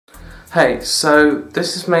Hey, so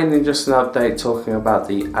this is mainly just an update talking about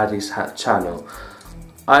the Addy's Hat channel.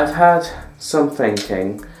 I've had some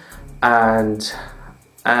thinking and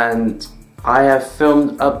I have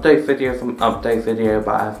filmed update video from update video,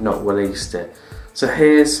 but I have not released it. So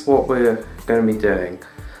here's what we're going to be doing.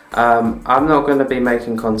 I'm not going to be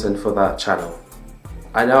making content for that channel.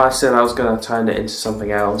 I know I said I was going to turn it into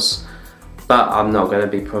something else, but I'm not going to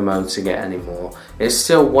be promoting it anymore. It's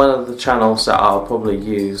still one of the channels that I'll probably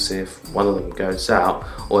use if one of them goes out,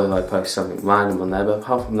 or if I post something random on there, but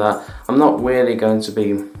apart from that, I'm not really going to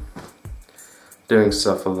be doing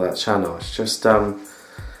stuff on that channel. It's just, I've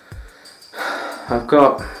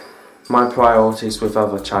got my priorities with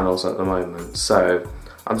other channels at the moment, so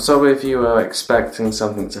I'm sorry if you were expecting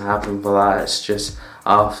something to happen for that. It's just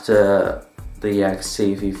after the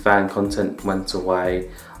XTV fan content went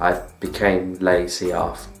away, I became lazy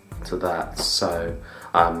after that, so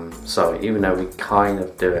sorry, even though we kind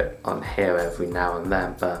of do it on here every now and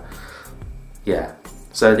then, but yeah.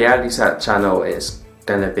 So the Addy's Hat channel is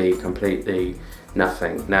going to be completely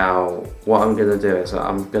nothing. Now what I'm going to do is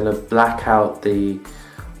I'm going to black out the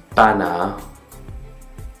banner,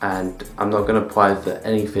 and I'm not going to private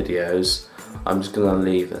any videos, I'm just going to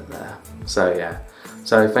leave it there. So yeah.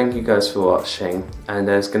 So thank you guys for watching, and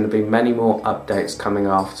there's going to be many more updates coming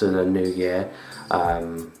after the new year.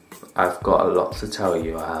 I've got a lot to tell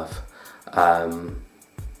you. I have.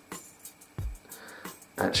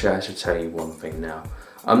 Actually, I should tell you one thing now.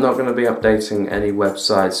 I'm not going to be updating any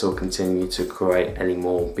websites or continue to create any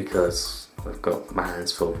more because I've got my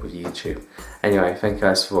hands full with YouTube. Anyway, thank you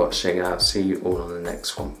guys for watching, and I'll see you all on the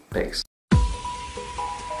next one. Peace.